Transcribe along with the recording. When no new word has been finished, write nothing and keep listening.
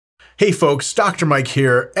Hey folks, Dr. Mike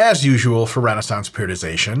here, as usual for Renaissance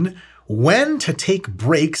Periodization. When to take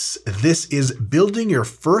breaks, this is building your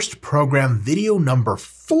first program video number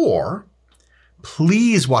 4.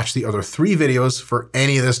 Please watch the other 3 videos for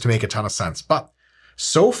any of this to make a ton of sense. But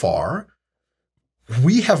so far,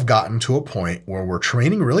 we have gotten to a point where we're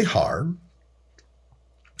training really hard,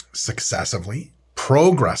 successively,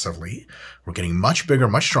 progressively. We're getting much bigger,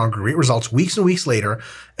 much stronger, great results weeks and weeks later,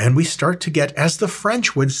 and we start to get, as the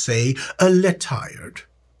French would say, a le tired.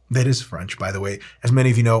 That is French, by the way. As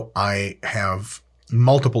many of you know, I have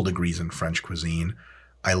multiple degrees in French cuisine.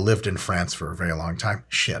 I lived in France for a very long time.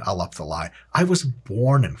 Shit, I'll up the lie. I was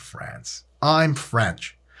born in France. I'm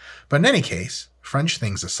French. But in any case, French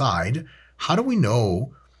things aside, how do we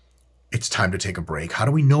know it's time to take a break? How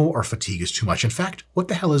do we know our fatigue is too much? In fact, what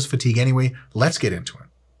the hell is fatigue anyway? Let's get into it.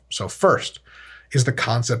 So first is the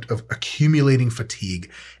concept of accumulating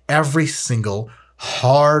fatigue. Every single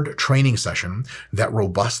hard training session that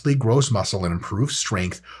robustly grows muscle and improves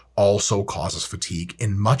strength also causes fatigue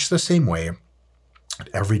in much the same way that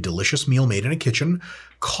every delicious meal made in a kitchen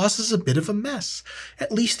causes a bit of a mess.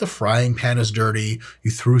 At least the frying pan is dirty.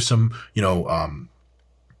 You threw some,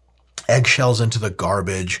 eggshells into the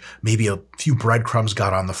garbage, maybe a few breadcrumbs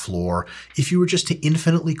got on the floor. If you were just to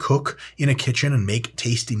infinitely cook in a kitchen and make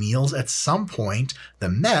tasty meals, at some point, the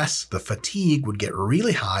mess, the fatigue would get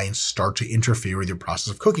really high and start to interfere with your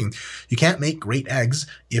process of cooking. You can't make great eggs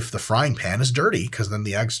if the frying pan is dirty, because then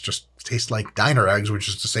the eggs just taste like diner eggs, which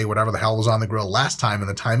is to say whatever the hell was on the grill last time and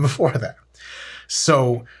the time before that.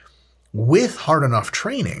 So with hard enough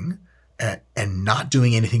training, and not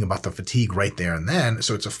doing anything about the fatigue right there and then.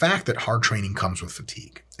 So it's a fact that hard training comes with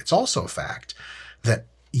fatigue. It's also a fact that,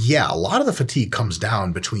 yeah, a lot of the fatigue comes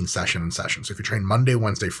down between session and session. So if you train Monday,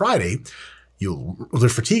 Wednesday, Friday,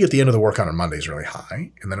 the fatigue at the end of the workout on Monday is really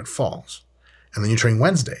high, and then it falls. And then you train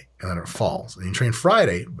Wednesday, and then it falls. And you train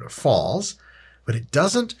Friday, but it falls. But it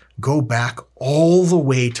doesn't go back all the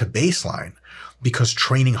way to baseline, because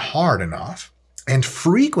training hard enough and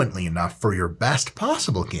frequently enough for your best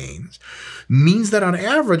possible gains means that on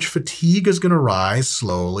average, fatigue is going to rise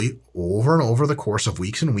slowly over and over the course of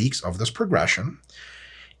weeks and weeks of this progression.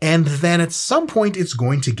 And then at some point, it's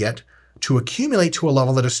going to get to accumulate to a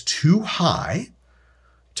level that is too high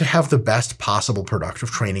to have the best possible productive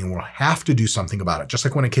training. We'll have to do something about it. Just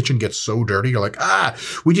like when a kitchen gets so dirty, you're like,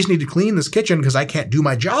 we just need to clean this kitchen because I can't do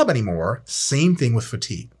my job anymore. Same thing with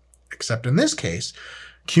fatigue, except in this case,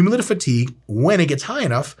 cumulative fatigue, when it gets high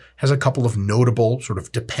enough, has a couple of notable, sort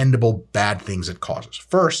of dependable bad things it causes.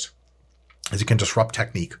 First, is it can disrupt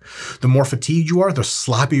technique. The more fatigued you are, the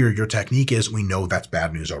sloppier your technique is. We know that's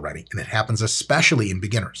bad news already, and it happens especially in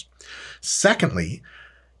beginners. Secondly,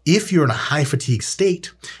 if you're in a high fatigue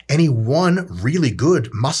state, any one really good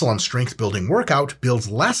muscle and strength building workout builds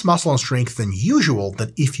less muscle and strength than usual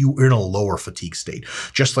than if you were in a lower fatigue state.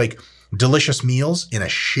 Just like delicious meals in a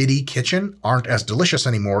shitty kitchen aren't as delicious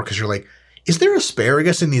anymore because you're like, is there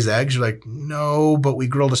asparagus in these eggs? You're like, no, but we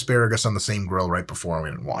grilled asparagus on the same grill right before and we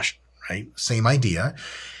didn't wash it, right? Same idea.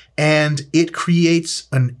 And it creates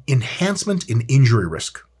an enhancement in injury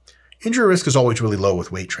risk. Injury risk is always really low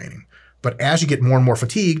with weight training. But as you get more and more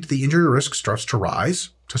fatigued, the injury risk starts to rise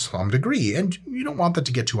to some degree, and you don't want that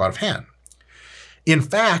to get too out of hand. In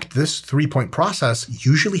fact, this 3-point process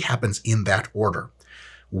usually happens in that order.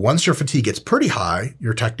 Once your fatigue gets pretty high,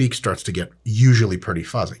 your technique starts to get usually pretty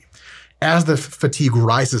fuzzy. As the fatigue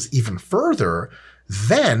rises even further,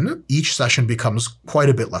 then each session becomes quite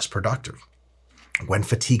a bit less productive. When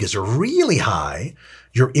fatigue is really high,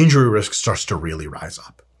 your injury risk starts to really rise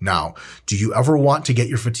up. Now, do you ever want to get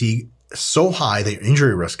your fatigue so high that your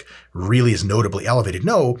injury risk really is notably elevated?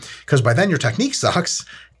 No, because by then your technique sucks,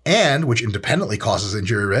 and which independently causes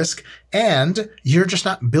injury risk, and you're just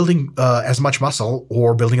not building as much muscle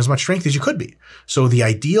or building as much strength as you could be. So the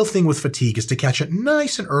ideal thing with fatigue is to catch it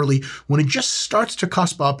nice and early when it just starts to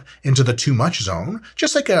cusp up into the too much zone,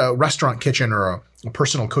 just like a restaurant kitchen or a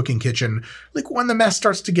personal cooking kitchen. Like when the mess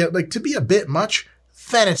starts to get to be a bit much,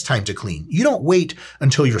 then it's time to clean. You don't wait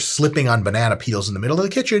until you're slipping on banana peels in the middle of the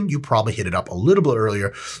kitchen. You probably hit it up a little bit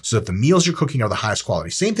earlier so that the meals you're cooking are the highest quality.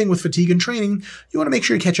 Same thing with fatigue and training. You want to make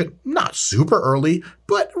sure you catch it not super early,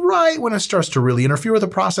 but right when it starts to really interfere with the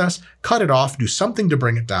process, cut it off, do something to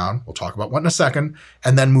bring it down. We'll talk about what in a second,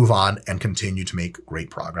 and then move on and continue to make great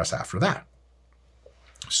progress after that.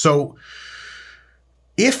 So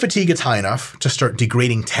if fatigue gets high enough to start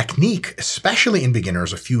degrading technique, especially in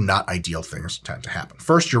beginners, a few not ideal things tend to happen.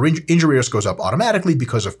 First, your injury risk goes up automatically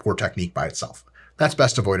because of poor technique by itself. That's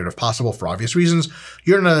best avoided if possible for obvious reasons.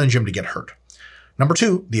 You're not in the gym to get hurt. Number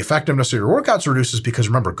two, the effectiveness of your workouts reduces because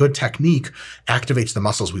remember, good technique activates the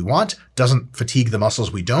muscles we want, doesn't fatigue the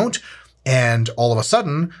muscles we don't. And all of a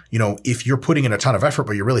sudden, if you're putting in a ton of effort,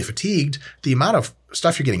 but you're really fatigued, the amount of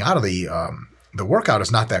stuff you're getting out of the workout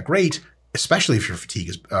is not that great, especially if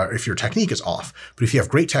if your technique is off. But if you have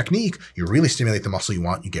great technique, you really stimulate the muscle you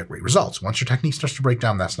want, you get great results. Once your technique starts to break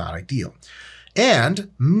down, that's not ideal.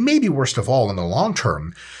 And maybe worst of all, in the long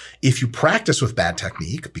term, if you practice with bad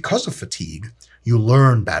technique because of fatigue, you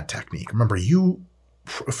learn bad technique. Remember,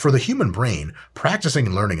 for the human brain, practicing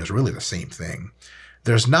and learning is really the same thing.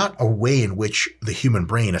 There's not a way in which the human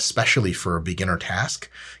brain, especially for a beginner task,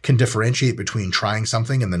 can differentiate between trying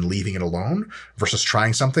something and then leaving it alone versus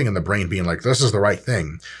trying something and the brain being like, this is the right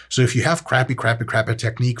thing. So if you have crappy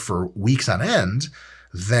technique for weeks on end,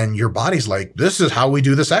 then your body's like, this is how we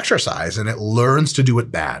do this exercise. And it learns to do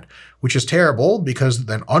it bad, which is terrible because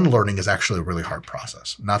then unlearning is actually a really hard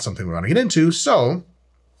process. Not something we want to get into. So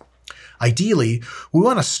ideally, we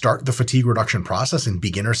want to start the fatigue reduction process in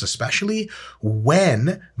beginners, especially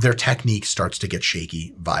when their technique starts to get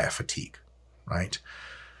shaky via fatigue, right?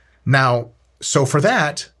 Now, so for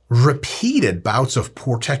that, repeated bouts of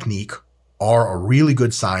poor technique are a really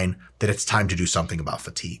good sign that it's time to do something about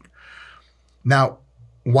fatigue. Now,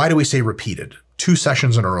 why do we say repeated? 2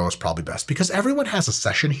 sessions in a row is probably best because everyone has a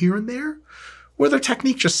session here and there where their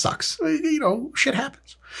technique just sucks. Shit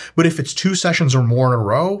happens. But if it's 2 sessions or more in a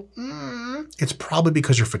row, it's probably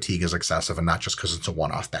because your fatigue is excessive and not just because it's a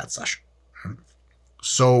one-off bad session.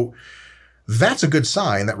 So that's a good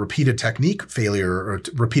sign that repeated technique failure or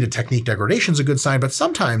repeated technique degradation is a good sign, but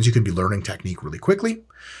sometimes you can be learning technique really quickly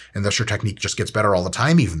and thus your technique just gets better all the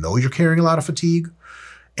time, even though you're carrying a lot of fatigue.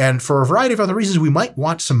 And for a variety of other reasons, we might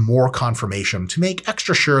want some more confirmation to make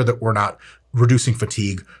extra sure that we're not reducing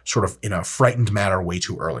fatigue sort of in a frightened manner way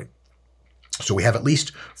too early. So we have at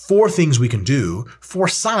least 4 things we can do, 4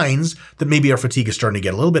 signs that maybe our fatigue is starting to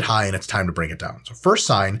get a little bit high and it's time to bring it down. So first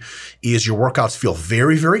sign is your workouts feel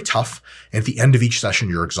very, very tough. And at the end of each session,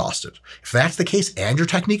 you're exhausted. If that's the case and your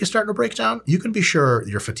technique is starting to break down, you can be sure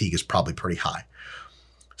your fatigue is probably pretty high.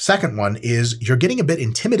 Second one is you're getting a bit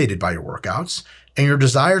intimidated by your workouts and your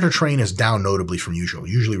desire to train is down notably from usual.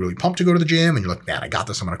 Usually really pumped to go to the gym and you're like, man, I got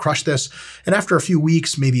this, I'm going to crush this. And after a few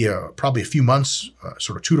weeks, maybe probably a few months,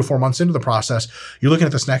 sort of 2 to 4 months into the process, you're looking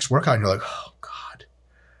at this next workout and you're like, oh God,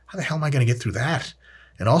 how the hell am I going to get through that?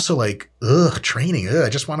 And also like, training, I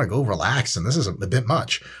just want to go relax and this is a bit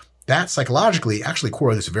much. That psychologically actually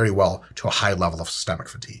correlates very well to a high level of systemic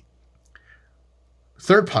fatigue.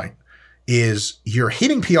 Third point is you're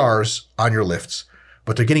hitting PRs on your lifts,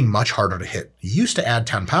 but they're getting much harder to hit. You used to add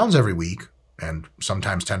 10 pounds every week and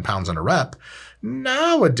sometimes 10 pounds on a rep.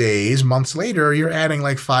 Nowadays, months later, you're adding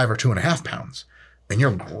like 5 or 2.5 pounds and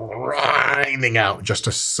you're grinding out just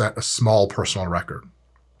to set a small personal record.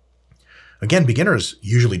 Again, beginners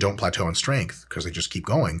usually don't plateau in strength because they just keep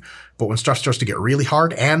going. But when stuff starts to get really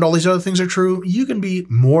hard and all these other things are true, you can be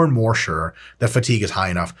more and more sure that fatigue is high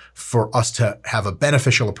enough for us to have a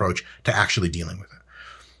beneficial approach to actually dealing with it.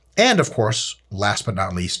 And of course, last but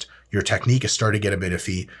not least, your technique is starting to get a bit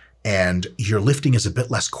iffy and your lifting is a bit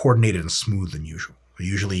less coordinated and smooth than usual.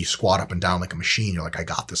 Usually you squat up and down like a machine. You're like, I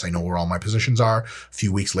got this. I know where all my positions are. A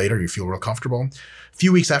few weeks later, you feel real comfortable. A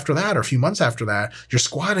few weeks after that, or a few months after that, you're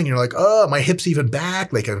squatting and you're like, oh, my hips even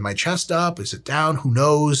back. Like, is my chest up? Is it down? Who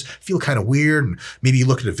knows? Feel kind of weird. And maybe you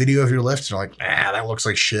look at a video of your lifts and you're like, that looks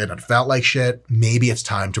like shit. It felt like shit. Maybe it's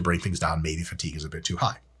time to bring things down. Maybe fatigue is a bit too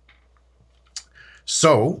high.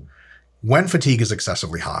 So when fatigue is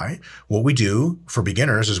excessively high, what we do for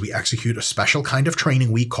beginners is we execute a special kind of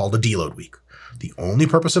training week called a deload week. The only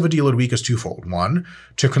purpose of a deload week is twofold. 1,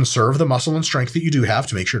 to conserve the muscle and strength that you do have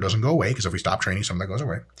to make sure it doesn't go away, because if we stop training, some of that goes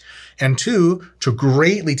away. And 2, to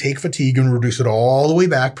greatly take fatigue and reduce it all the way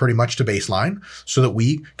back pretty much to baseline so that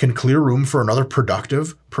we can clear room for another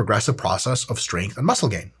productive, progressive process of strength and muscle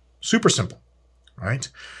gain. Super simple, right?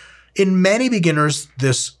 In many beginners,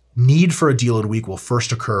 this need for a deload week will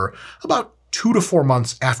first occur about 2 to 4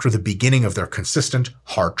 months after the beginning of their consistent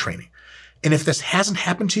hard training. And if this hasn't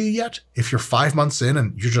happened to you yet, if you're 5 months in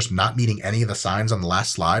and you're just not meeting any of the signs on the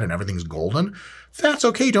last slide and everything's golden, that's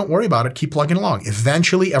okay. Don't worry about it. Keep plugging along.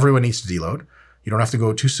 Eventually, everyone needs to deload. You don't have to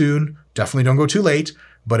go too soon. Definitely don't go too late.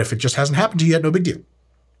 But if it just hasn't happened to you yet, no big deal.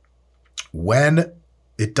 When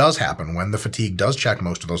it does happen, when the fatigue does check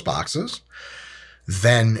most of those boxes,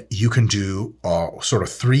 then you can do a sort of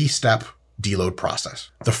 3-step deload process.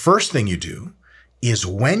 The first thing you do is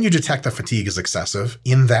when you detect that fatigue is excessive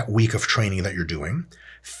in that week of training that you're doing,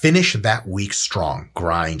 finish that week strong,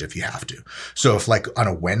 grind if you have to. So if like on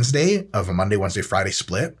a Wednesday of a Monday, Wednesday, Friday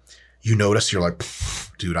split, You notice you're like,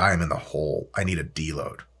 dude, I am in the hole. I need a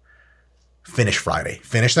deload. Finish Friday.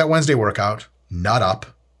 Finish that Wednesday workout. Nut up.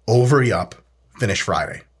 Ovary up. Finish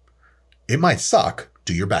Friday. It might suck.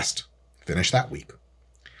 Do your best. Finish that week.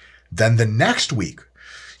 Then the next week,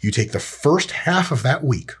 you take the first half of that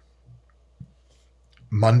week,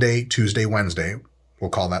 Monday, Tuesday, Wednesday, we'll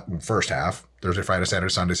call that first half, Thursday, Friday,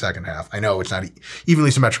 Saturday, Sunday, second half. I know it's not evenly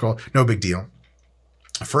symmetrical, no big deal.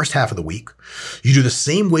 First half of the week, you do the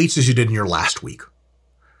same weights as you did in your last week.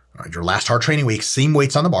 All right, your last hard training week, same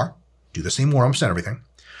weights on the bar, do the same warm-ups and everything,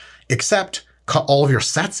 except cut all of your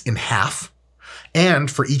sets in half.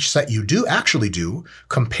 And for each set you do,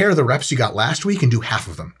 compare the reps you got last week and do half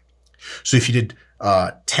of them. So if you did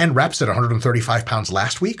 10 reps at 135 pounds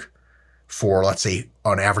last week for, let's say,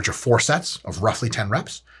 an average of 4 sets of roughly 10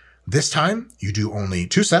 reps, this time you do only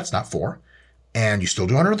 2 sets, not 4, and you still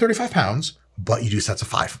do 135 pounds, but you do sets of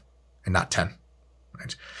 5 and not 10.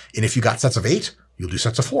 Right? And if you got sets of 8, you'll do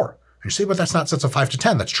sets of 4. And you say, but that's not sets of 5 to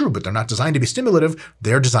 10. That's true, but they're not designed to be stimulative.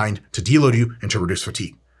 They're designed to deload you and to reduce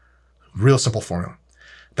fatigue. Real simple formula.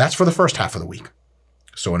 That's for the first half of the week.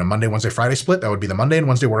 So in a Monday, Wednesday, Friday split, that would be the Monday and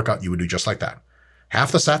Wednesday workout. You would do just like that.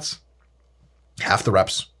 Half the sets, half the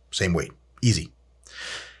reps, same weight. Easy.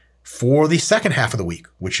 For the second half of the week,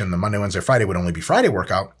 which in the Monday, Wednesday, Friday would only be Friday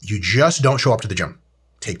workout, you just don't show up to the gym.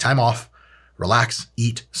 Take time off, relax,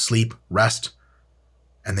 eat, sleep, rest,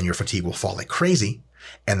 and then your fatigue will fall like crazy.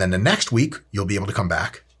 And then the next week, you'll be able to come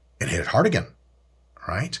back and hit it hard again.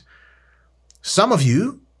 All right? Some of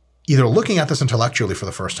you, either looking at this intellectually for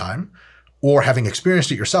the first time or having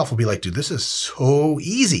experienced it yourself, will be like, dude, this is so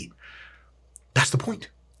easy. That's the point.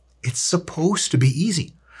 It's supposed to be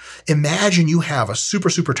easy. Imagine you have a super,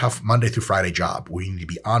 super tough Monday through Friday job where you need to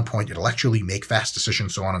be on point intellectually, make fast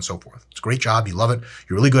decisions, so on and so forth. It's a great job. You love it.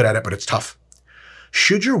 You're really good at it, but it's tough.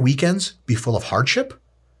 Should your weekends be full of hardship,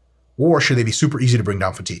 or should they be super easy to bring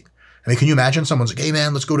down fatigue? I mean, can you imagine someone's like, hey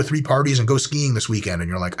man, let's go to 3 parties and go skiing this weekend. And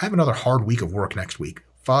you're like, I have another hard week of work next week.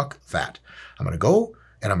 Fuck that. I'm going to go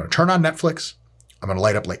and I'm going to turn on Netflix. I'm going to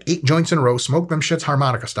light up like 8 joints in a row, smoke them shits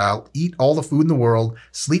harmonica style, eat all the food in the world,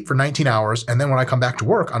 sleep for 19 hours. And then when I come back to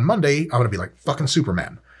work on Monday, I'm going to be like fucking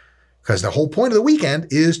Superman. Because the whole point of the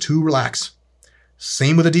weekend is to relax.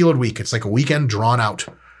 Same with a deload week. It's like a weekend drawn out.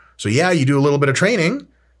 So yeah, you do a little bit of training,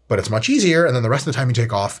 but it's much easier. And then the rest of the time you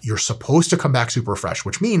take off, you're supposed to come back super fresh,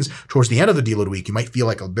 which means towards the end of the deload week, you might feel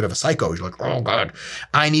like a bit of a psycho. You're like, oh God,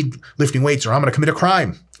 I need lifting weights or I'm going to commit a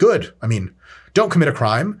crime. Good. I mean, don't commit a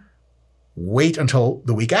crime. Wait until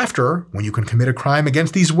the week after when you can commit a crime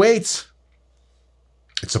against these weights.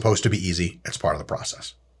 It's supposed to be easy. It's part of the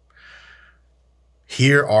process.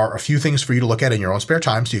 Here are a few things for you to look at in your own spare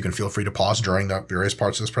time, so you can feel free to pause during the various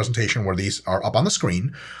parts of this presentation where these are up on the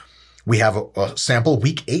screen. We have a sample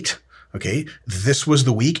week 8. Okay. This was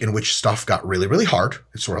the week in which stuff got really, really hard.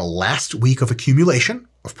 It's sort of last week of accumulation,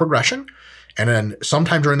 of progression. And then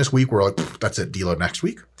sometime during this week, we're like, that's it, deload next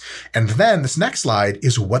week. And then this next slide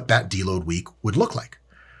is what that deload week would look like.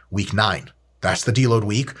 Week 9, that's the deload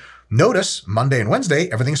week. Notice Monday and Wednesday,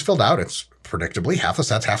 everything's filled out. It's predictably half the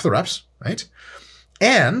sets, half the reps, right?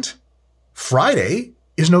 And Friday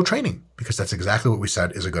is no training because that's exactly what we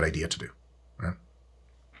said is a good idea to do. Right?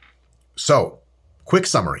 So, quick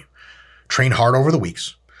summary. Train hard over the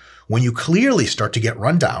weeks. When you clearly start to get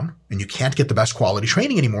run down and you can't get the best quality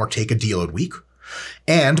training anymore, take a deload week.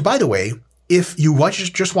 And by the way, if you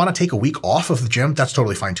just want to take a week off of the gym, that's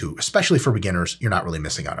totally fine too. Especially for beginners, you're not really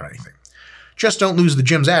missing out on anything. Just don't lose the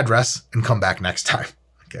gym's address and come back next time,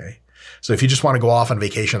 okay? So if you just want to go off on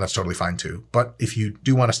vacation, that's totally fine too. But if you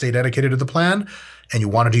do want to stay dedicated to the plan and you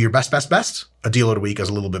want to do your best, a deload week is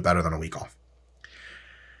a little bit better than a week off.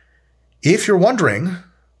 If you're wondering,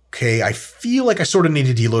 okay, I feel like I sort of need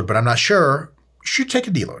to deload, but I'm not sure, you should take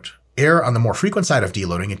a deload. Err on the more frequent side of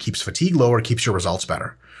deloading. It keeps fatigue lower, it keeps your results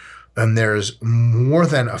better. And there's more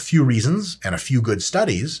than a few reasons and a few good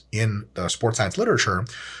studies in the sports science literature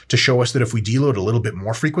to show us that if we deload a little bit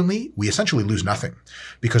more frequently, we essentially lose nothing.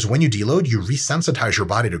 Because when you deload, you resensitize your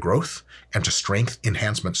body to growth and to strength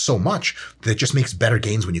enhancement so much that it just makes better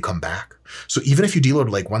gains when you come back. So even if you deload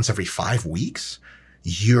like once every 5 weeks,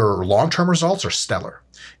 your long-term results are stellar.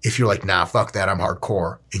 If you're like, nah, fuck that, I'm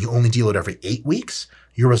hardcore, and you only deload every 8 weeks,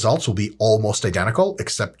 your results will be almost identical,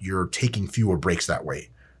 except you're taking fewer breaks that way.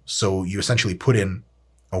 So you essentially put in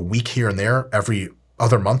a week here and there. Every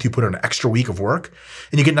other month, you put in an extra week of work,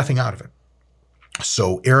 and you get nothing out of it.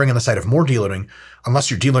 So erring on the side of more deloading, unless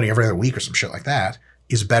you're deloading every other week or some shit like that,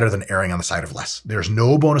 is better than erring on the side of less. There's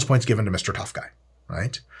no bonus points given to Mr. Tough Guy,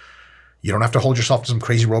 right? You don't have to hold yourself to some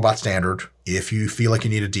crazy robot standard. If you feel like you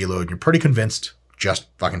need a deload, you're pretty convinced, just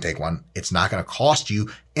fucking take one. It's not going to cost you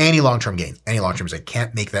any long-term gains, any long-term gains. I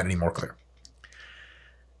can't make that any more clear.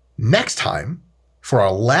 Next time, for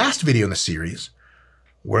our last video in the series,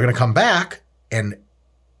 we're going to come back and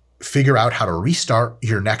figure out how to restart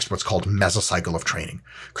your next what's called mesocycle of training.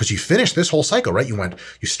 Because you finished this whole cycle, right?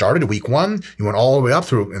 You started at week 1, you went all the way up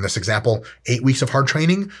through, in this example, 8 weeks of hard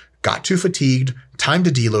training, got too fatigued, time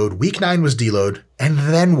to deload, week 9 was deload, and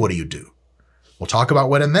then what do you do? We'll talk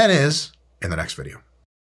about what and then is in the next video.